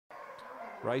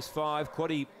Race 5,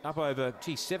 quaddie up over,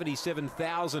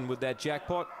 77,000 with that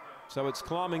jackpot. So it's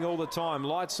climbing all the time.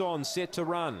 Lights on, set to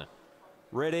run.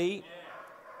 Ready.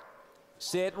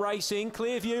 Set, racing.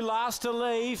 Clearview last to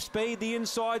leave. Speed the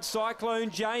inside. Cyclone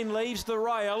Jane leaves the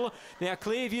rail. Now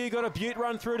Clearview got a beaut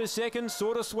run through to second.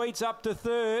 Sorta Sweets up to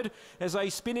third as they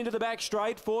spin into the back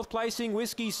straight. Fourth placing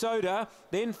Whiskey Soda.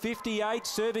 Then 58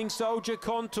 Serving Soldier,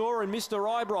 Contour and Mr.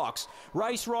 Ibrox.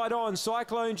 Race right on.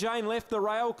 Cyclone Jane left the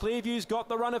rail. Clearview's got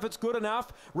the run if it's good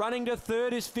enough. Running to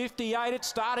third is 58. It's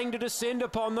starting to descend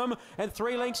upon them. And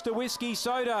 3 lengths to Whiskey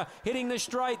Soda. Hitting the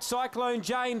straight. Cyclone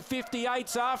Jane,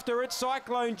 58's after it.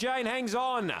 Cyclone Jane hangs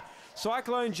on.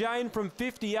 Cyclone Jane from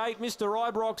 58, Mr.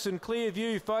 Ibrox and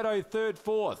Clearview, photo third,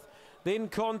 fourth. Then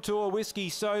Contour, Whiskey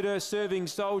Soda, Serving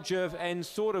Soldier and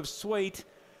Sort of Sweet.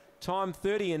 Time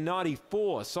 30 and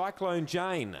 94. Cyclone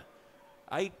Jane,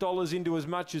 $8 into as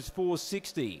much as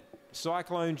 $4.60.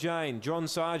 Cyclone Jane, John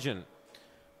Sargent.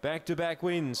 Back-to-back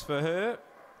wins for her.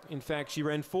 In fact, she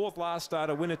ran fourth last start,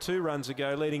 a winner 2 runs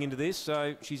ago leading into this.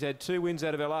 So she's had 2 wins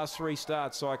out of her last 3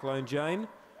 starts, Cyclone Jane.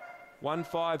 1,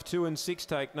 5, 2 and 6,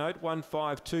 take note. 1,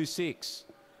 5, 2, 6.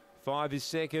 5 is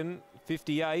second,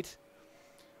 58.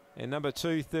 And number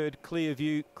 2, third,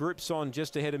 Clearview, grips on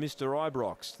just ahead of Mr.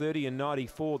 Ibrox. 30 and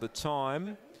 94 the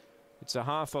time. It's a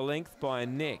half a length by a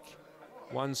neck.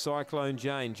 1 Cyclone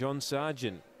Jane, John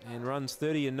Sargent, and runs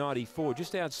 30 and 94,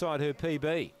 just outside her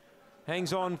PB.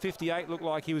 Hangs on, 58, looked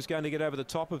like he was going to get over the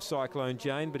top of Cyclone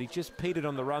Jane, but he just petered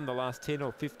on the run the last 10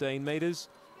 or 15 metres.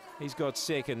 He's got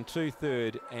second, 2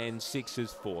 third and 6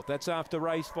 is fourth. That's after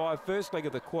race 5, first leg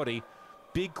of the quaddie.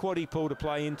 Big quaddie pool to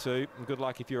play into, and good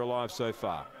luck if you're alive so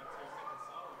far.